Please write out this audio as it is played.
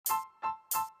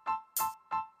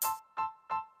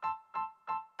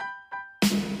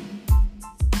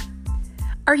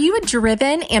Are you a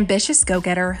driven, ambitious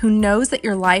go-getter who knows that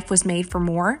your life was made for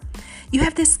more? You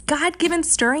have this God-given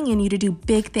stirring in you to do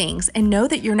big things and know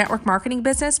that your network marketing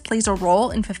business plays a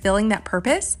role in fulfilling that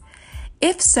purpose?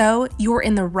 If so, you're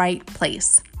in the right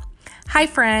place. Hi,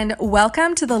 friend.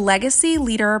 Welcome to the Legacy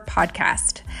Leader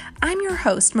Podcast. I'm your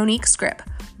host, Monique Scripp,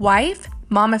 wife,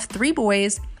 mom of 3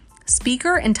 boys,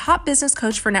 speaker, and top business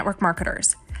coach for network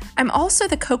marketers. I'm also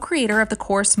the co-creator of the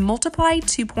course Multiply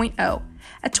 2.0,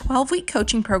 a 12-week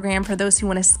coaching program for those who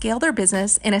want to scale their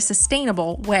business in a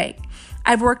sustainable way.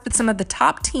 I've worked with some of the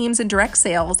top teams in direct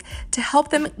sales to help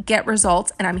them get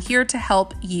results, and I'm here to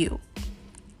help you.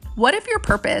 What if your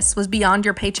purpose was beyond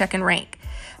your paycheck and rank,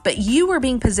 but you were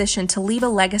being positioned to leave a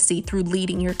legacy through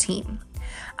leading your team?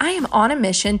 I am on a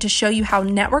mission to show you how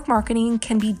network marketing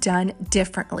can be done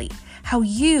differently, how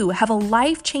you have a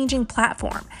life-changing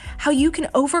platform, how you can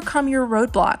overcome your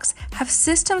roadblocks, have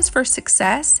systems for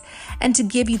success, and to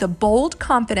give you the bold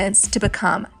confidence to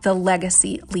become the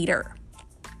legacy leader.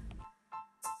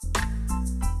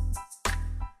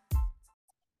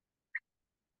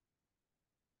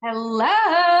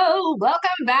 Hello,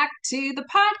 welcome back to the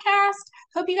podcast.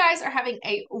 Hope you guys are having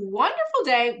a wonderful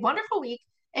day, wonderful week.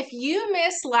 If you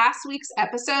missed last week's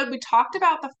episode, we talked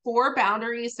about the 4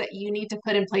 boundaries that you need to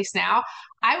put in place now.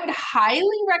 I would highly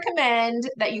recommend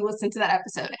that you listen to that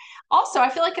episode. Also, I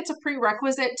feel like it's a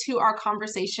prerequisite to our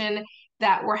conversation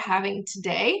that we're having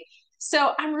today.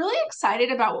 So I'm really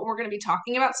excited about what we're going to be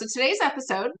talking about. So today's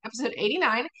episode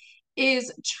 89,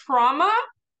 is trauma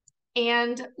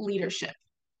and leadership.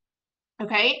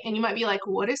 Okay. And you might be like,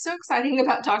 what is so exciting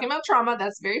about talking about trauma?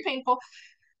 That's very painful.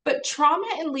 But trauma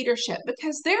and leadership,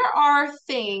 because there are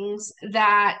things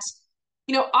that,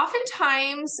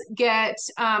 oftentimes get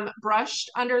brushed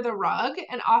under the rug.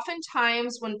 And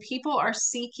oftentimes when people are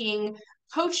seeking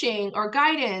coaching or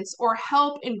guidance or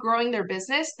help in growing their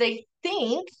business, they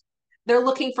think they're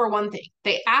looking for one thing.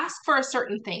 They ask for a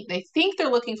certain thing. They think they're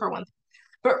looking for one thing.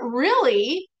 But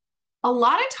really, a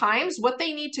lot of times what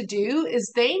they need to do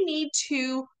is they need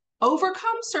to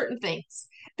overcome certain things.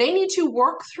 They need to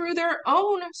work through their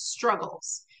own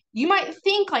struggles. You might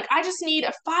think like, I just need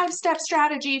a 5-step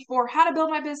strategy for how to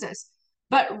build my business.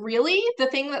 But really, the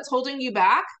thing that's holding you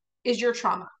back is your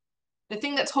trauma. The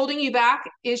thing that's holding you back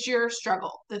is your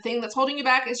struggle. The thing that's holding you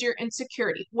back is your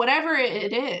insecurity, whatever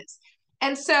it is.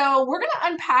 And so we're going to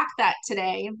unpack that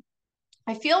today.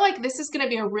 I feel like this is going to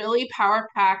be a really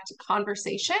power-packed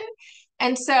conversation.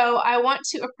 And so I want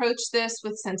to approach this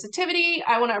with sensitivity.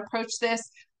 I want to approach this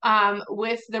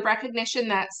with the recognition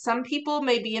that some people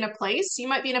may be in a place, you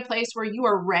might be in a place where you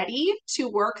are ready to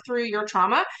work through your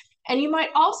trauma. And you might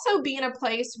also be in a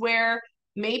place where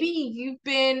maybe you've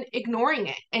been ignoring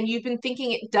it and you've been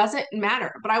thinking it doesn't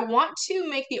matter. But I want to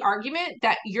make the argument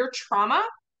that your trauma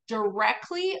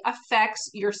directly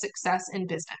affects your success in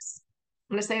business.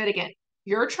 I'm going to say that again.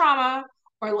 Your trauma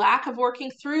or lack of working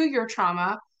through your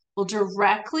trauma will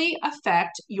directly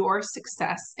affect your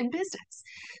success in business.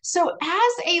 So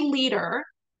as a leader,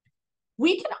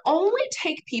 we can only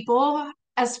take people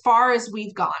as far as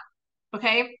we've gone,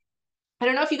 okay? I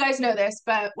don't know if you guys know this,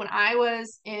 but when I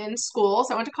was in school,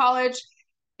 so I went to college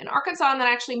in Arkansas, and then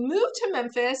I actually moved to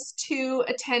Memphis to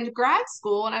attend grad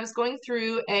school. And I was going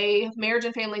through a marriage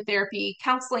and family therapy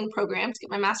counseling program to get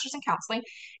my master's in counseling.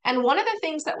 And one of the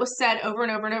things that was said over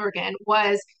and over and over again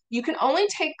was you can only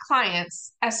take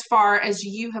clients as far as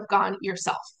you have gone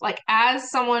yourself. Like,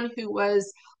 as someone who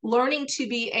was learning to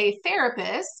be a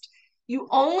therapist, you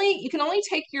can only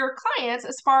take your clients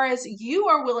as far as you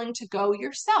are willing to go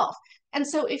yourself. And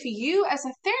so if you as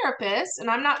a therapist, and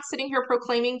I'm not sitting here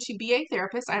proclaiming to be a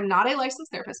therapist, I'm not a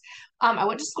licensed therapist. I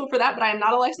went to school for that, but I am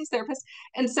not a licensed therapist.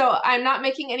 And so I'm not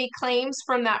making any claims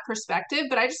from that perspective,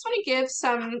 but I just want to give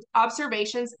some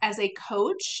observations as a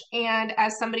coach and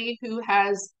as somebody who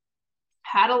has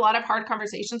had a lot of hard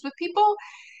conversations with people,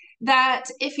 that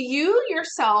if you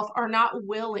yourself are not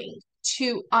willing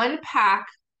to unpack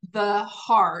the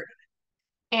hard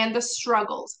and the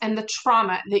struggles and the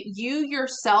trauma that you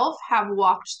yourself have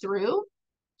walked through,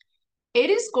 it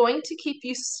is going to keep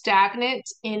you stagnant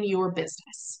in your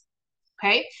business.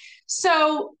 Okay.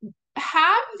 So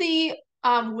have the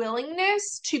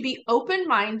willingness to be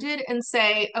open-minded and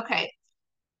say, okay,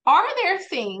 are there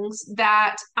things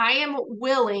that I am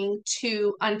willing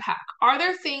to unpack? Are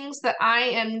there things that I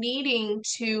am needing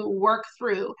to work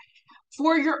through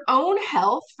for your own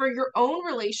health, for your own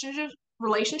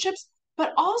relationships,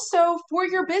 but also for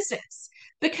your business?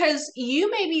 Because you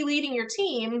may be leading your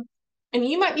team and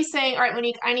you might be saying, all right,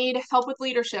 Monique, I need help with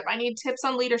leadership. I need tips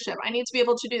on leadership. I need to be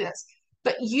able to do this.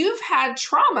 But you've had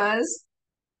traumas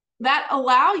that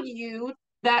allow you,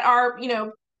 that are,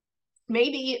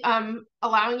 maybe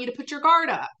allowing you to put your guard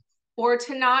up, or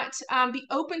to not be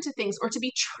open to things, or to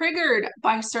be triggered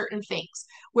by certain things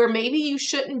where maybe you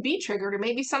shouldn't be triggered, or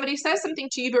maybe somebody says something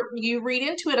to you, but you read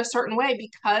into it a certain way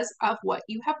because of what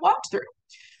you have walked through.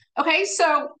 Okay,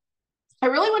 so I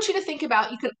really want you to think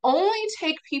about, you can only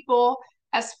take people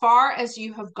as far as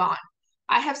you have gone.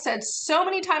 I have said so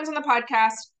many times on the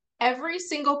podcast, every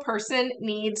single person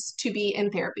needs to be in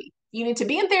therapy. You need to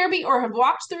be in therapy or have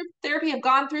walked through therapy, have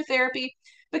gone through therapy,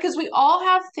 because we all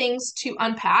have things to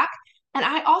unpack. And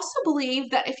I also believe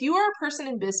that if you are a person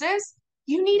in business,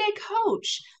 you need a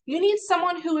coach. You need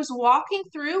someone who is walking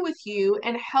through with you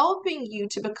and helping you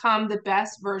to become the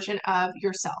best version of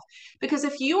yourself. Because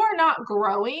if you are not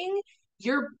growing,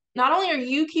 you're not only are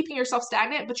you keeping yourself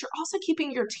stagnant, but you're also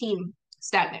keeping your team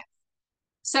stagnant.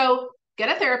 So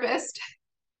get a therapist,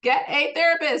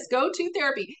 go to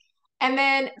therapy, and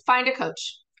then find a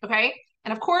coach. Okay.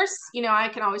 And of course, I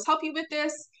can always help you with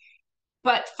this,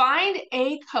 but find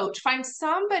a coach, find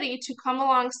somebody to come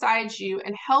alongside you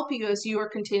and help you as you are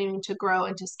continuing to grow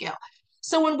and to scale.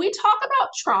 So when we talk about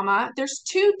trauma, there's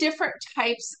two different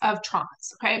types of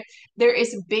traumas. Okay. There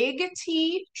is big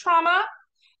T trauma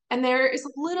and there is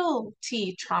little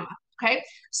t trauma. Okay.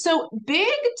 So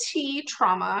big T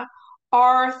trauma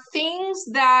are things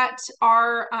that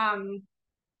are,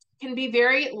 can be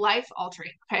very life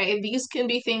altering. Okay. These can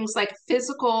be things like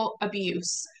physical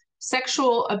abuse,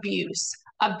 sexual abuse,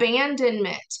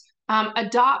 abandonment,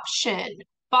 adoption,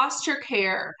 foster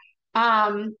care,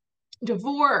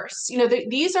 divorce.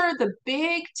 These are the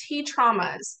big T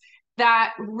traumas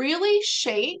that really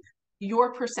shape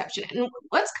your perception. And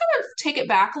let's kind of take it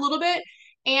back a little bit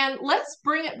and let's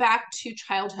bring it back to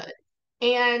childhood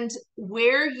and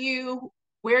where you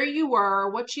were,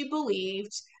 what you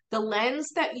believed, the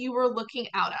lens that you were looking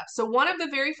out of. So one of the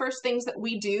very first things that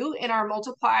we do in our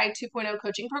Multiply 2.0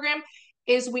 coaching program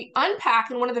is we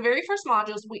unpack, in one of the very first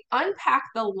modules, we unpack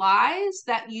the lies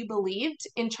that you believed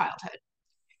in childhood.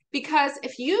 Because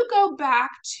if you go back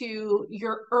to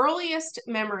your earliest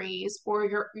memories or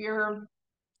your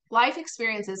life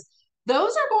experiences,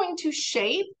 those are going to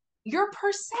shape your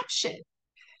perception.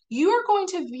 You are going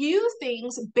to view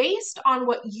things based on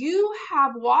what you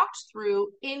have walked through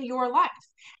in your life.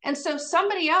 And so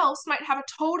somebody else might have a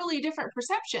totally different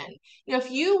perception.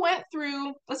 If you went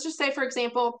through, let's just say, for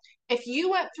example, if you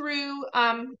went through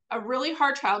a really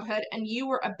hard childhood and you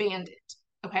were abandoned,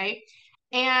 okay?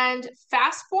 And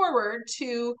fast forward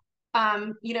to,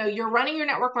 you're running your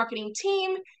network marketing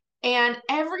team, and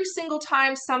every single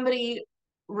time somebody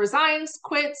resigns,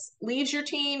 quits, leaves your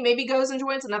team, maybe goes and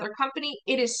joins another company,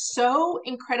 it is so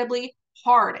incredibly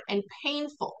hard and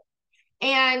painful.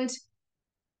 And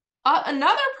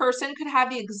another person could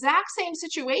have the exact same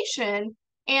situation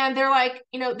and they're like,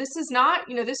 this is not,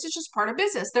 this is just part of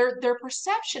business. Their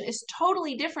perception is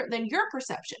totally different than your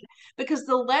perception because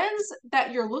the lens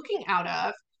that you're looking out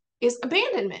of is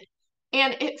abandonment.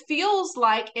 And it feels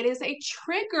like it is a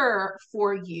trigger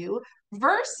for you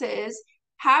versus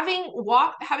having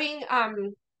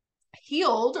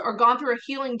healed or gone through a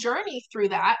healing journey through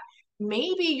that,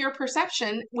 maybe your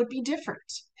perception would be different.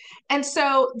 And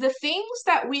so the things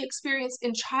that we experience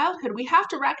in childhood, we have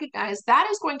to recognize that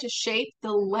is going to shape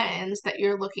the lens that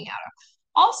you're looking at.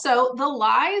 Also, the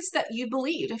lies that you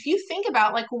believed. If you think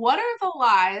about, like, what are the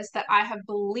lies that I have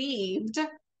believed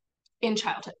in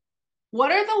childhood?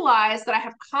 What are the lies that I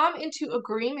have come into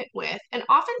agreement with? And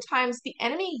oftentimes the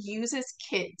enemy uses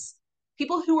kids,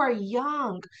 people who are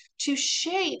young, to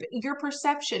shape your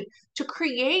perception, to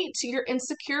create your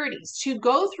insecurities, to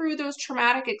go through those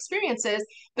traumatic experiences,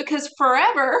 because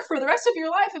forever, for the rest of your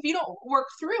life, if you don't work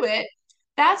through it,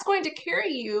 that's going to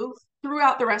carry you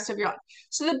throughout the rest of your life.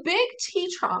 So the big T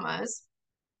traumas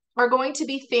are going to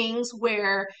be things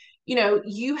where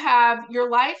your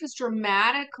life is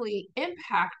dramatically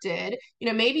impacted.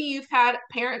 Maybe you've had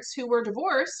parents who were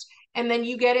divorced and then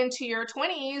you get into your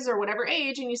 20s or whatever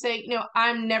age and you say,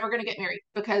 I'm never going to get married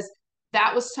because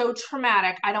that was so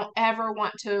traumatic. I don't ever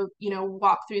want to,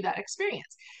 walk through that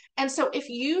experience. And so if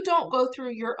you don't go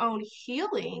through your own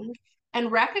healing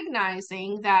and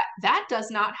recognizing that that does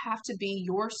not have to be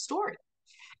your story.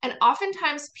 And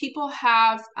oftentimes people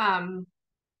have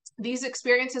these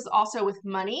experiences also with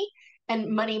money and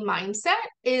money mindset,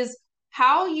 is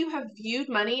how you have viewed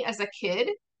money as a kid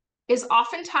is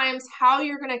oftentimes how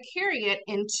you're going to carry it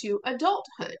into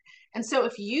adulthood. And so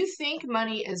if you think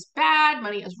money is bad,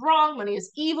 money is wrong, money is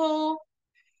evil,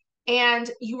 and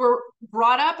you were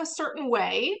brought up a certain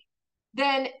way,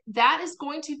 then that is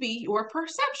going to be your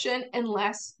perception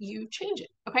unless you change it.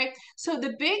 Okay. So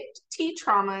the big T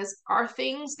traumas are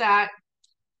things that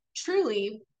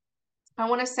truly I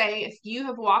want to say if you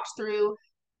have walked through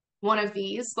one of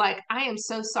these, like, I am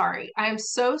so sorry. I am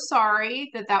so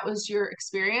sorry that that was your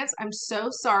experience. I'm so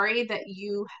sorry that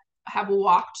you have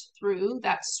walked through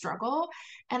that struggle.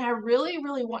 And I really,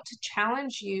 really want to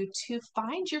challenge you to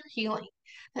find your healing.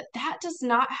 That does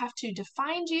not have to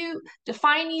define you.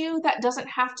 That doesn't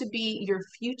have to be your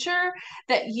future,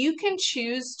 that you can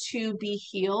choose to be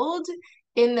healed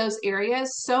in those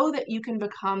areas so that you can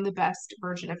become the best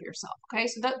version of yourself. Okay.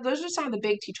 So those are some of the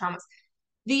big T traumas.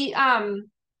 The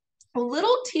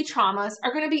little T traumas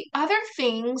are going to be other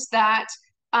things that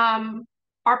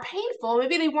are painful.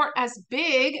 Maybe they weren't as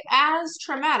big as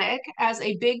traumatic as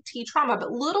a big T trauma,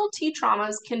 but little T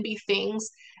traumas can be things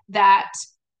that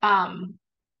um,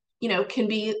 can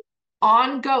be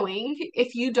ongoing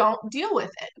if you don't deal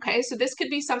with it. Okay, so this could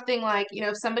be something like,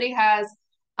 if somebody has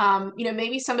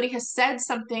maybe somebody has said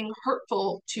something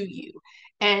hurtful to you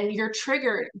and you're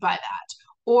triggered by that.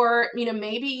 Or,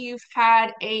 maybe you've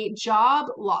had a job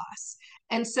loss.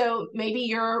 And so maybe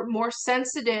you're more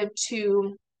sensitive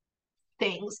to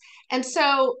things. And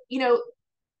so,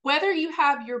 whether you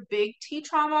have your big T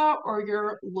trauma or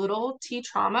your little T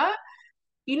trauma,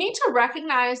 you need to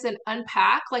recognize and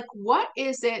unpack, like, what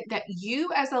is it that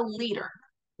you as a leader,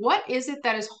 what is it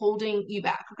that is holding you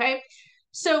back? Okay.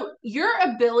 So your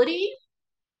ability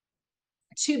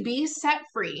to be set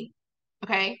free,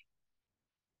 okay,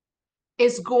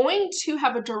 is going to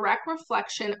have a direct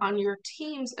reflection on your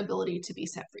team's ability to be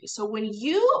set free. So when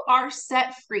you are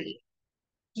set free,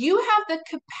 you have the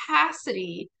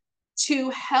capacity to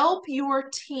help your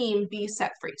team be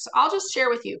set free. So I'll just share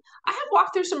with you, I have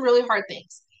walked through some really hard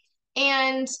things.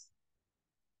 And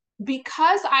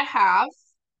because I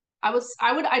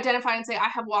would identify and say I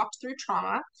have walked through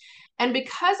trauma. And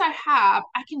because I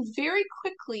can very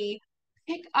quickly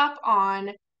pick up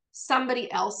on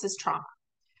somebody else's trauma.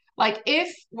 Like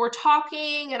if we're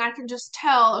talking and I can just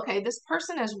tell, okay, this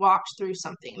person has walked through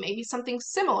something, maybe something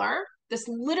similar. This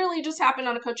literally just happened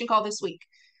on a coaching call this week.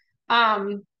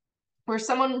 Where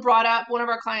one of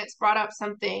our clients brought up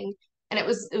something, and it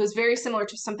was very similar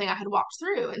to something I had walked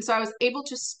through. And so I was able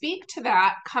to speak to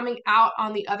that coming out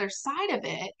on the other side of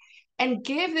it and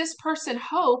give this person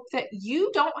hope that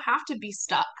you don't have to be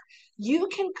stuck. You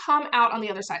can come out on the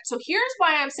other side. So here's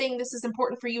why I'm saying this is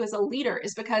important for you as a leader,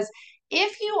 is because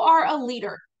if you are a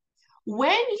leader,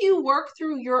 when you work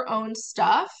through your own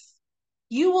stuff,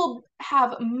 you will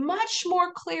have much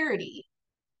more clarity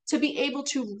to be able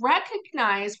to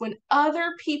recognize when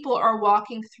other people are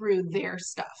walking through their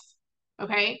stuff.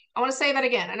 Okay. I want to say that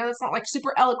again. I know that's not like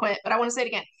super eloquent, but I want to say it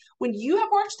again. When you have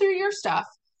worked through your stuff,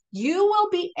 you will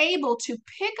be able to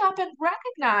pick up and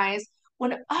recognize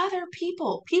when other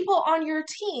people on your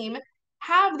team,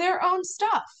 have their own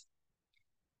stuff.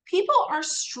 People are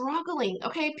struggling.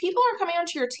 Okay. People are coming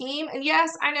onto your team. And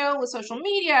yes, I know with social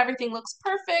media, everything looks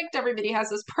perfect. Everybody has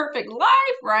this perfect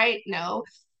life, right? No,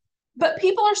 but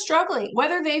people are struggling,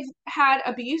 whether they've had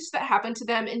abuse that happened to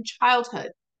them in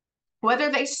childhood,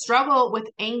 whether they struggle with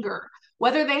anger,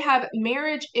 whether they have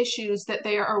marriage issues that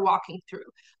they are walking through,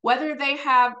 whether they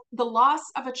have the loss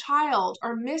of a child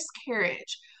or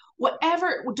miscarriage,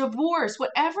 whatever, divorce,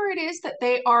 whatever it is that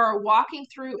they are walking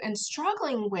through and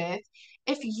struggling with.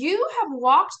 If you have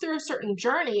walked through a certain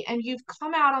journey and you've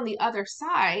come out on the other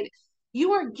side,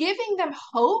 you are giving them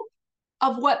hope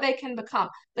of what they can become.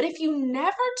 But if you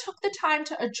never took the time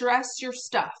to address your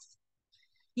stuff,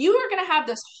 you are going to have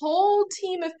this whole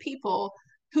team of people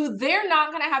who they're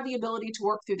not going to have the ability to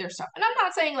work through their stuff. And I'm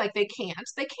not saying like they can't,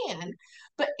 they can.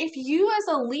 But if you as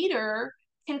a leader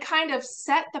can kind of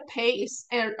set the pace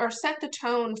or set the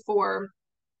tone for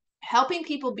helping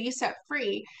people be set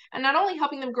free, and not only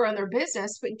helping them grow in their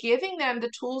business, but giving them the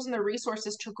tools and the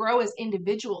resources to grow as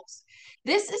individuals.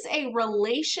 This is a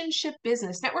relationship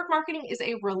business. Network marketing is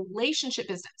a relationship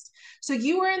business. So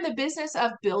you are in the business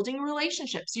of building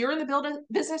relationships. You're in the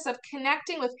business of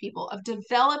connecting with people, of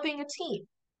developing a team.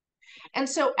 And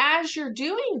so as you're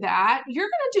doing that, you're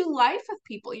going to do life with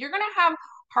people. You're going to have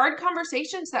hard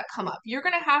conversations that come up. You're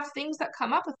going to have things that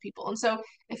come up with people. And so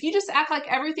if you just act like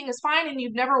everything is fine and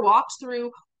you've never walked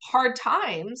through hard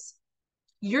times,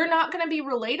 you're not going to be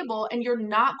relatable and you're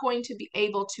not going to be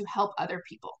able to help other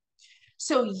people.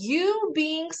 So you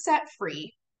being set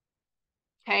free,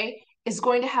 okay, is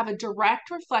going to have a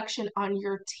direct reflection on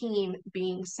your team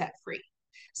being set free.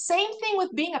 Same thing with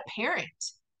being a parent.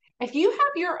 If you have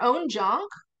your own junk,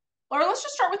 or let's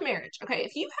just start with marriage, okay?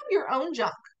 If you have your own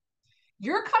junk,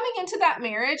 you're coming into that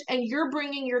marriage and you're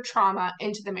bringing your trauma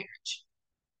into the marriage.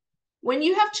 When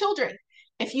you have children,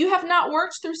 if you have not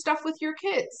worked through stuff with your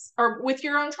kids or with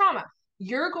your own trauma,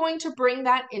 you're going to bring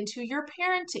that into your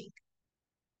parenting.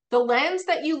 The lens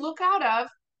that you look out of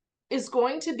is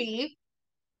going to be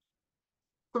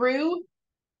through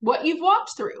what you've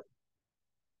walked through.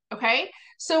 Okay.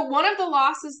 So one of the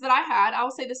losses that I had,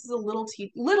 I'll say this is a little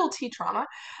t trauma,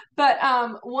 but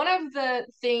one of the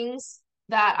things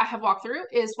that I have walked through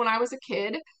is when I was a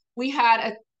kid, we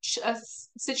had a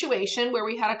situation where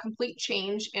we had a complete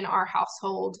change in our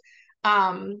household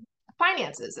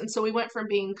finances. And so we went from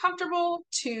being comfortable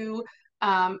to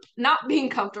not being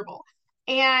comfortable.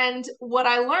 And what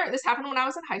I learned, this happened when I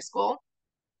was in high school.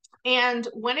 And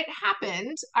when it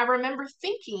happened, I remember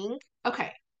thinking,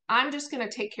 okay, I'm just going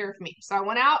to take care of me. So I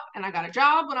went out and I got a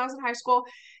job when I was in high school.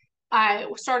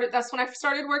 That's when I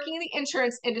started working in the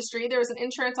insurance industry. There was an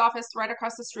insurance office right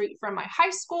across the street from my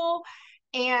high school.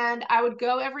 And I would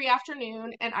go every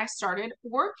afternoon and I started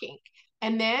working.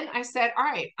 And then I said, all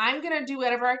right, I'm going to do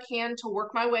whatever I can to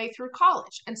work my way through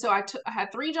college. And so I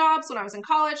had 3 jobs when I was in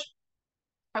college.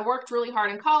 I worked really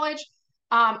hard in college.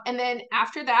 And then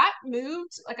after that,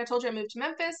 like I told you, I moved to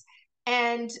Memphis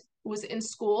and was in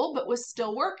school, but was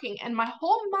still working. And my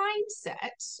whole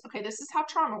mindset, okay, this is how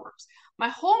trauma works. My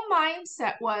whole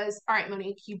mindset was, all right,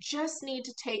 Monique, you just need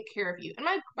to take care of you. And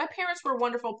my parents were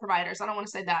wonderful providers. I don't want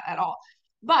to say that at all.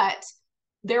 But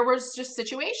there was just a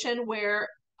situation where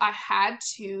I had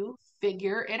to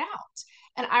figure it out.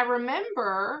 And I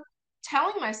remember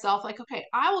telling myself, like, okay,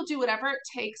 I will do whatever it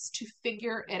takes to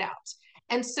figure it out.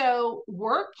 And so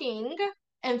working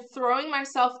and throwing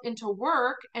myself into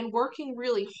work and working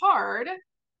really hard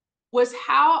was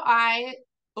how I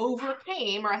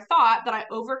overcame, or I thought that I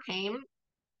overcame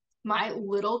my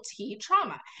little t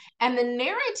trauma. And the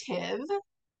narrative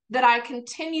that I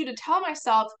continue to tell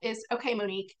myself is, okay,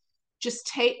 Monique, just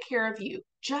take care of you.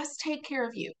 Just take care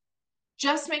of you.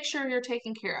 Just make sure you're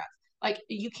taken care of. Like,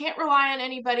 you can't rely on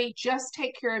anybody. Just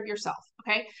take care of yourself.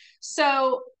 Okay.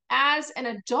 So as an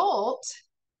adult,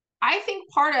 I think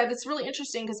part of it's really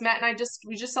interesting because Matt and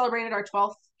we just celebrated our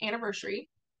 12th anniversary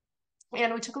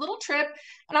and we took a little trip.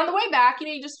 And on the way back,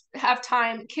 you just have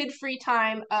time, kid-free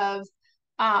time of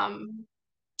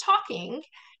talking.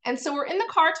 And so we're in the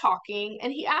car talking,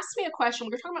 and he asked me a question.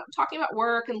 We were talking about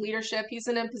work and leadership. He's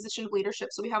in a position of leadership,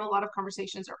 so we have a lot of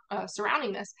conversations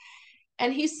surrounding this.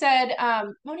 And he said,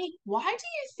 Monique, why do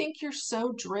you think you're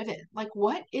so driven? Like,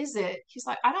 what is it? He's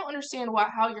like, I don't understand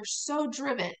how you're so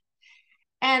driven.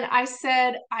 And I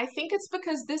said, I think it's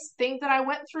because this thing that I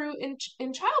went through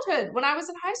in childhood when I was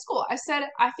in high school. I said,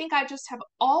 I think I just have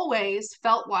always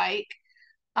felt like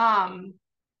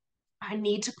I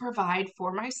need to provide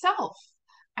for myself.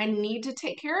 I need to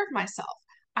take care of myself.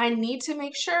 I need to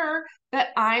make sure that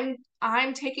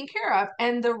I'm taken care of.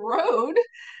 And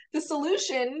the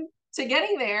solution to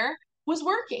getting there was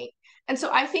working. And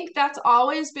so I think that's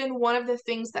always been one of the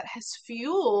things that has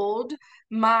fueled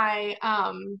my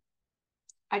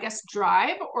I guess,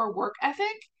 drive or work ethic.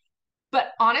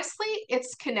 But honestly,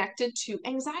 it's connected to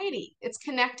anxiety. It's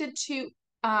connected to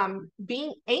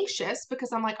being anxious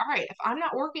because I'm like, all right, if I'm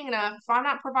not working enough, if I'm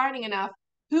not providing enough,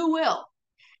 who will?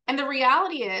 And the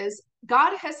reality is,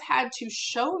 God has had to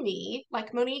show me,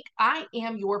 like, Monique, I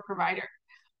am your provider.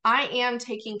 I am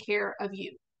taking care of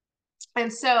you.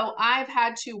 And so I've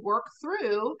had to work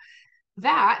through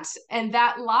that, and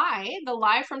the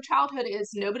lie from childhood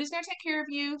is nobody's going to take care of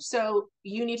you, so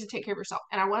you need to take care of yourself.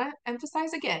 And I want to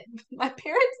emphasize again, my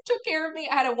parents took care of me.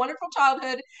 I had a wonderful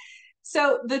childhood.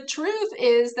 So the truth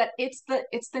is that it's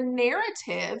the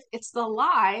narrative, it's the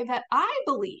lie that I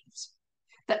believed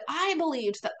that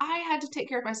I had to take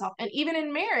care of myself. And even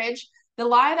in marriage, the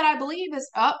lie that I believe is,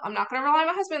 oh, I'm not going to rely on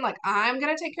my husband. Like, I'm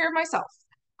going to take care of myself.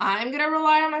 I'm going to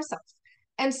rely on myself.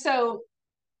 And so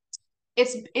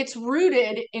it's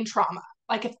rooted in trauma.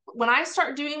 Like, when I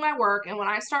start doing my work and when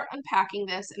I start unpacking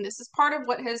this, and this is part of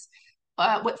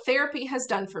what therapy has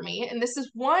done for me, and this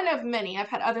is one of many. I've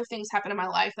had other things happen in my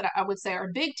life that I would say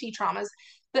are big T traumas,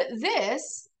 but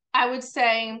this, I would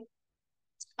say,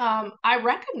 I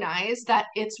recognize that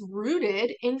it's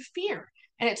rooted in fear,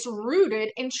 and it's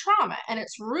rooted in trauma, and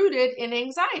it's rooted in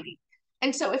anxiety.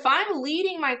 And so if I'm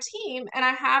leading my team and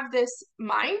I have this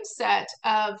mindset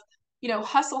of,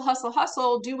 hustle, hustle,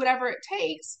 hustle, do whatever it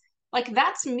takes, like,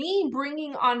 that's me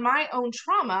bringing on my own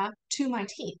trauma to my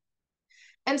team.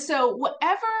 And so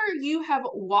whatever you have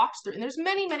walked through, and there's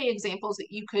many, many examples that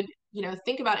you could,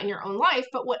 think about in your own life,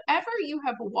 but whatever you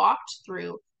have walked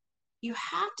through, you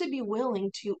have to be willing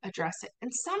to address it.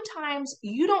 And sometimes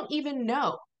you don't even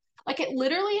know. Like, it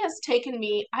literally has taken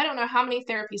me, I don't know how many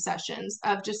therapy sessions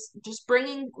of just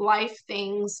bringing life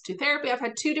things to therapy. I've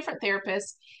had 2 different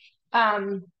therapists.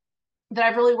 that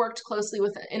I've really worked closely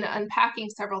with in unpacking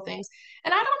several things.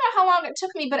 And I don't know how long it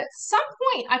took me, but at some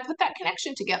point I put that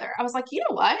connection together. I was like, you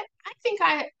know what? I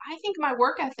think my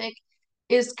work ethic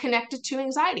is connected to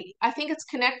anxiety. I think it's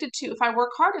connected to, if I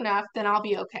work hard enough, then I'll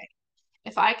be okay.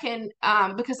 If I can,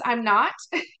 because I'm not,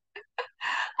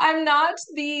 I'm not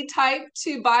the type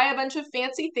to buy a bunch of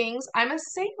fancy things. I'm a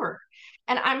saver.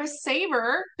 And I'm a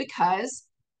saver because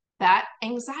that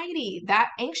anxiety, that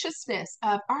anxiousness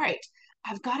of, all right,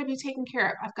 I've got to be taken care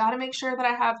of. I've got to make sure that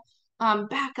I have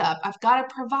backup. I've got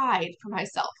to provide for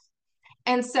myself.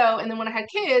 And so, and then when I had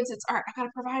kids, it's all right, I've got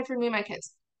to provide for me and my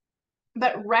kids.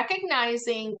 But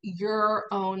recognizing your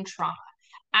own trauma,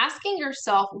 asking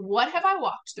yourself, what have I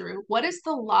walked through? What is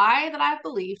the lie that I've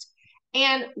believed?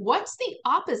 And what's the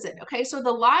opposite? Okay, so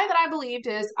the lie that I believed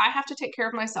is I have to take care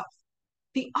of myself.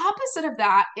 The opposite of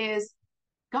that is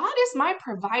God is my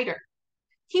provider.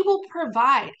 He will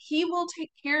provide, He will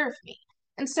take care of me.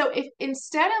 And so, if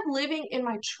instead of living in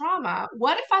my trauma,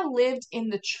 what if I lived in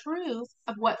the truth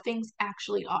of what things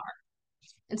actually are?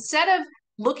 Instead of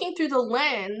looking through the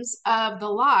lens of the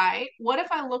lie, what if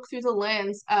I look through the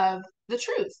lens of the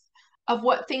truth of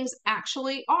what things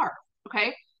actually are?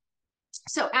 Okay.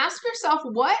 So ask yourself,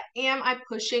 what am I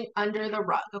pushing under the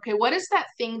rug? Okay. What is that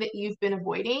thing that you've been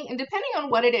avoiding? And depending on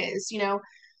what it is,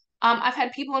 I've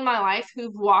had people in my life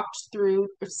who've walked through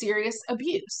serious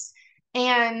abuse.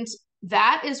 And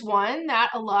that is one that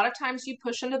a lot of times you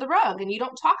push under the rug and you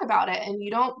don't talk about it and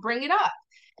you don't bring it up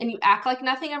and you act like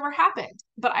nothing ever happened.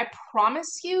 But I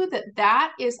promise you that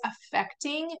that is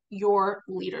affecting your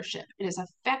leadership. It is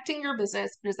affecting your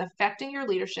business. It is affecting your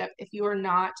leadership if you are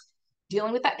not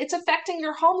dealing with that. It's affecting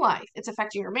your home life. It's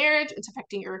affecting your marriage. It's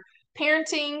affecting your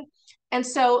parenting. And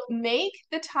so make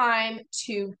the time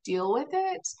to deal with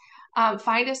it.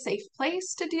 Find a safe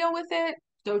place to deal with it.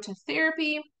 Go to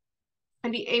therapy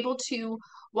and be able to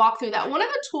walk through that. One of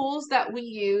the tools that we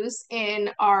use in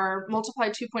our Multiply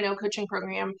 2.0 coaching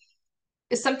program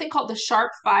is something called the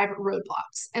Sharp 5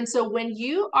 roadblocks. And so when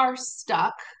you are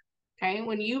stuck, okay,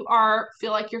 when you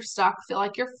feel like you're stuck, feel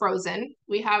like you're frozen,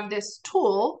 we have this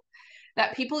tool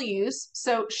that people use.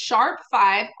 So Sharp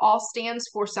 5 all stands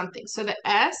for something. So the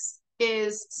S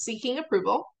is seeking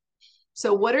approval.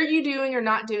 So what are you doing or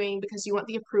not doing because you want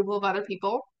the approval of other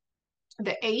people?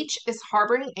 The H is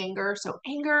harboring anger. So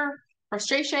anger,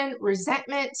 frustration,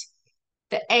 resentment.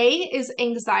 The A is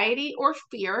anxiety or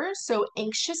fear. So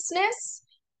anxiousness,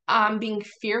 being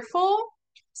fearful.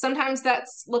 Sometimes that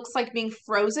looks like being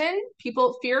frozen.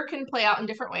 Fear can play out in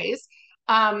different ways.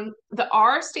 The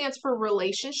R stands for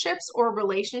relationships or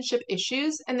relationship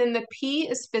issues. And then the P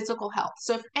is physical health.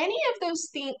 So if any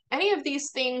of these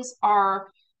things are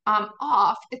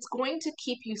off, it's going to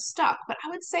keep you stuck. But I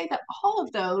would say that all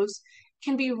of those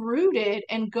can be rooted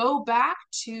and go back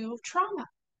to trauma.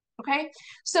 Okay.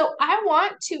 So I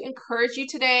want to encourage you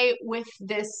today with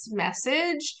this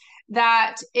message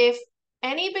that if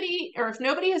anybody or if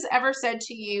nobody has ever said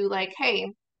to you, like,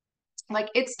 hey, like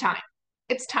it's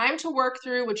time to work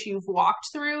through what you've walked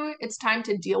through. It's time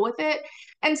to deal with it.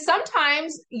 And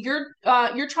sometimes your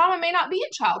trauma may not be in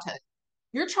childhood.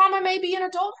 Your trauma may be in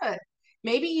adulthood.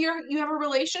 Maybe you have a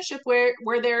relationship where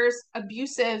there's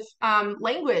abusive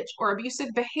language or abusive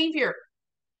behavior,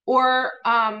 or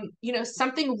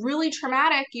something really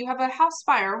traumatic. You have a house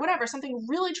fire or whatever. Something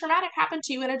really traumatic happened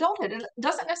to you in adulthood. It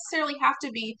doesn't necessarily have to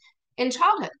be in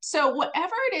childhood. So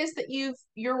whatever it is that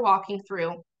you're walking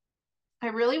through, I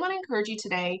really want to encourage you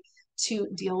today to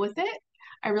deal with it.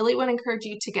 I really want to encourage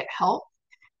you to get help.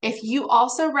 If you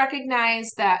also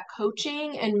recognize that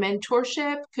coaching and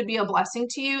mentorship could be a blessing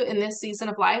to you in this season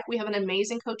of life, we have an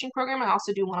amazing coaching program. I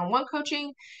also do one-on-one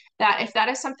coaching. That if that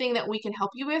is something that we can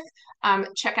help you with,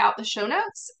 check out the show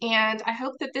notes. And I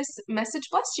hope that this message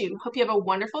blessed you. Hope you have a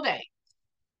wonderful day.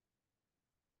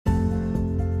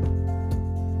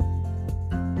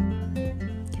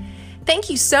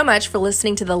 Thank you so much for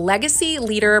listening to the Legacy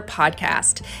Leader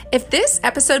podcast. If this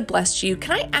episode blessed you,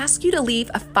 can I ask you to leave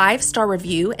a 5-star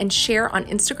review and share on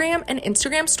Instagram and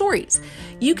Instagram stories?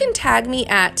 You can tag me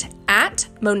at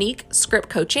Monique Script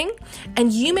Coaching,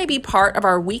 and you may be part of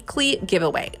our weekly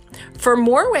giveaway. For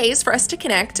more ways for us to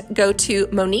connect, go to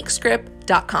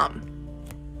moniquescript.com.